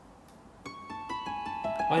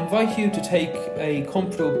I invite you to take a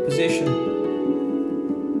comfortable position,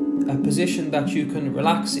 a position that you can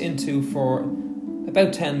relax into for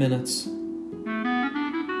about 10 minutes.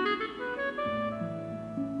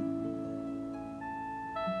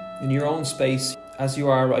 In your own space, as you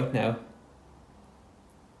are right now.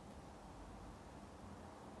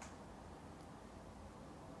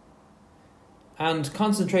 And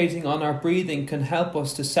concentrating on our breathing can help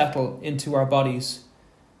us to settle into our bodies.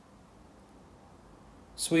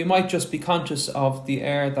 So we might just be conscious of the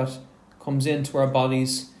air that comes into our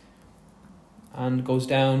bodies and goes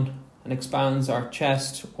down and expands our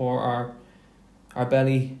chest or our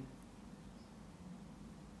belly,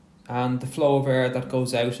 and the flow of air that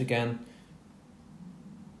goes out again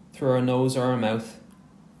through our nose or our mouth.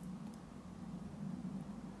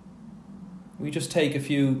 We just take a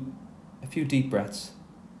few deep breaths.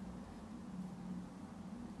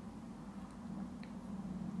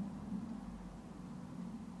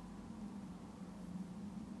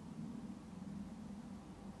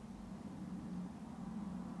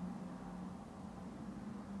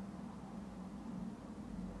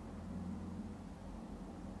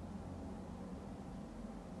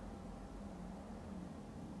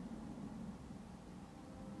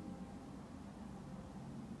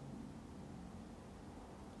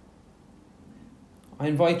 I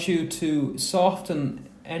invite you to soften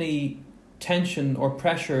any tension or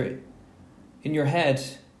pressure in your head.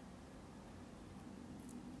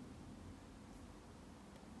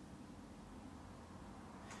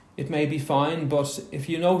 It may be fine, but if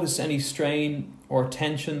you notice any strain or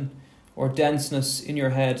tension or denseness in your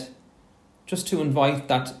head, just to invite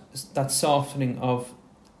that softening of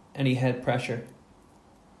any head pressure.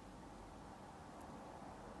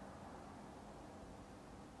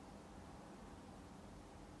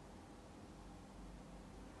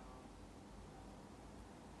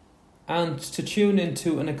 And to tune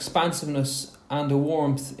into an expansiveness and a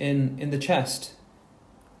warmth in the chest.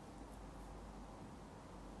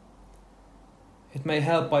 It may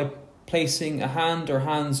help by placing a hand or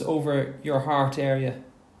hands over your heart area.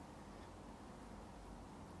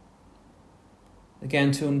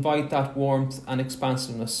 Again, to invite that warmth and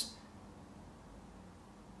expansiveness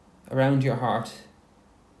around your heart.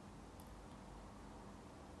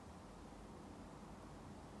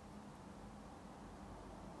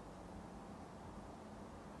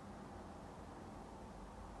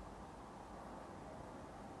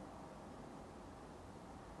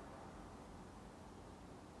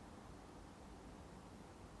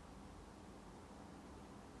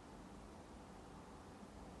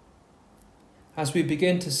 As we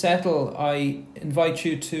begin to settle, I invite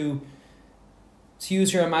you to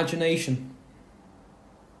use your imagination.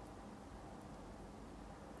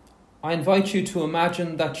 I invite you to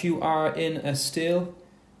imagine that you are in a still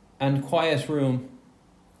and quiet room.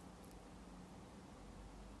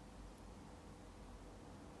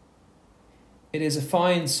 It is a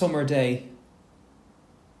fine summer day.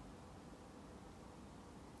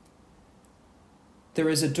 There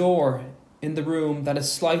is a door in the room that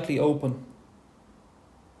is slightly open.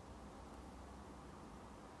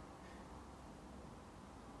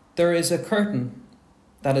 There is a curtain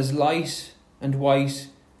that is light and white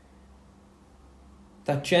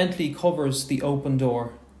that gently covers the open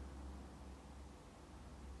door.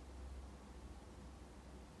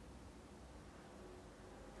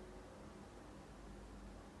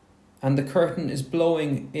 And the curtain is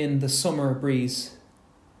blowing in the summer breeze.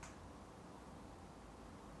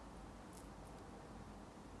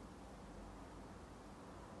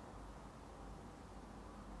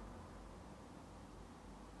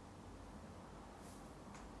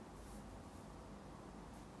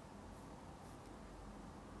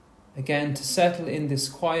 Again, to settle in this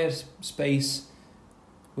quiet space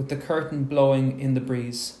with the curtain blowing in the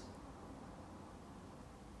breeze.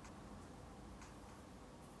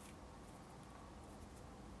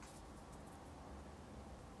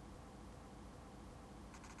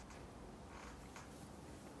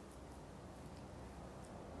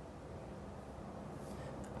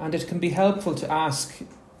 And it can be helpful to ask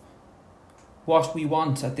what we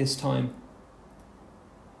want at this time.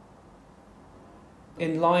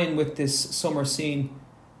 In line with this summer scene,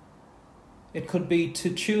 it could be to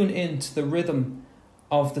tune into the rhythm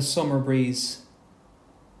of the summer breeze,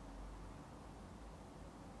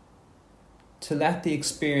 to let the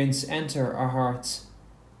experience enter our hearts,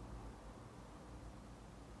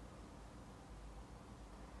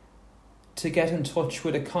 to get in touch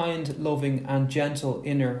with a kind, loving and gentle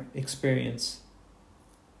inner experience.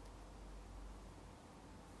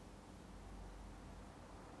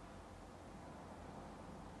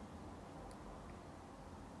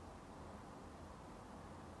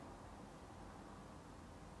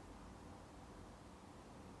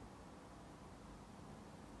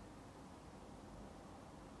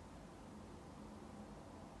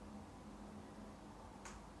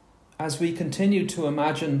 As we continue to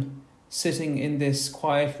imagine sitting in this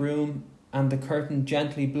quiet room and the curtain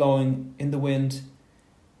gently blowing in the wind,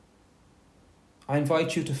 I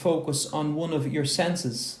invite you to focus on one of your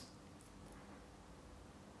senses,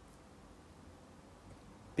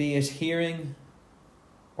 be it hearing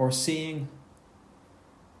or seeing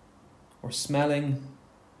or smelling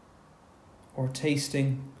or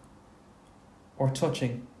tasting or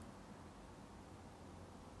touching.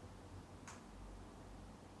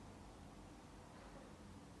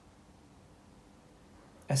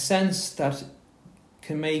 A sense that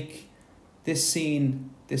can make this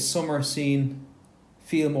scene, this summer scene,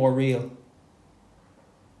 feel more real.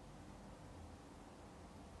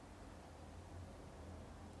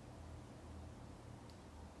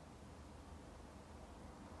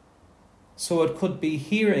 So it could be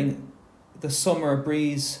hearing the summer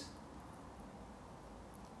breeze,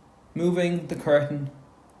 moving the curtain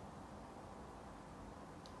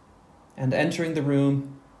and entering the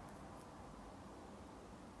room,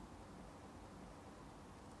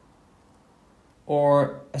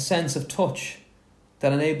 or a sense of touch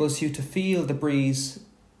that enables you to feel the breeze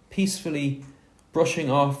peacefully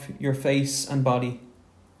brushing off your face and body.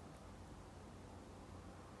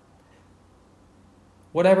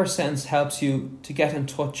 Whatever sense helps you to get in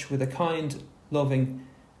touch with a kind, loving,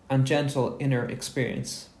 and gentle inner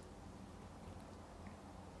experience.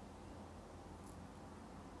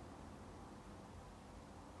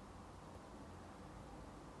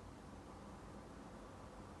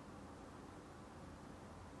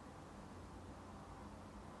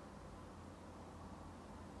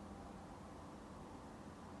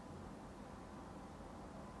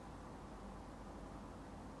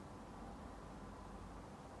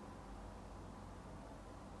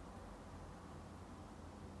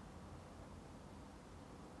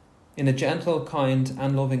 In a gentle, kind,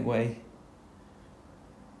 and loving way.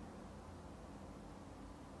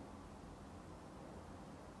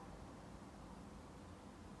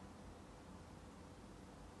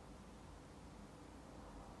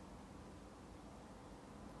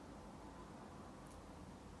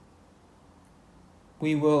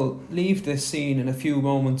 We will leave this scene in a few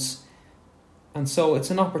moments, and so it's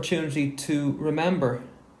an opportunity to remember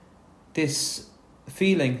this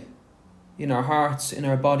feeling in our hearts, in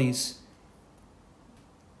our bodies,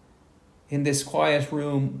 in this quiet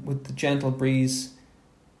room with the gentle breeze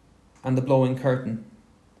and the blowing curtain.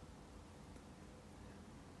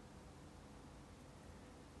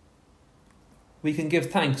 We can give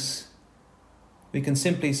thanks. We can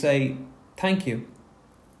simply say, thank you.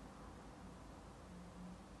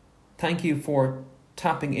 Thank you for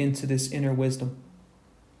tapping into this inner wisdom.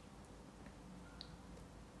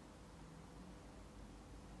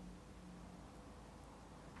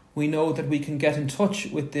 We know that we can get in touch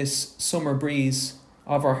with this summer breeze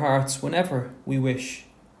of our hearts whenever we wish.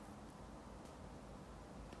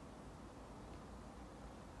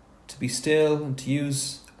 To be still and to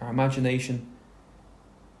use our imagination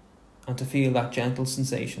and to feel that gentle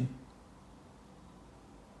sensation.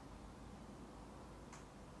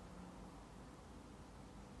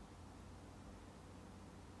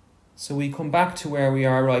 So we come back to where we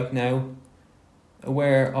are right now,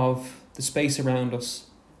 aware of the space around us.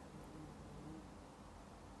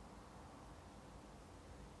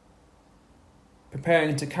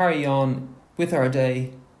 Preparing to carry on with our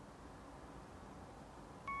day,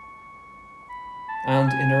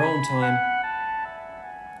 and in our own time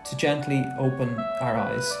to gently open our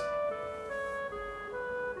eyes.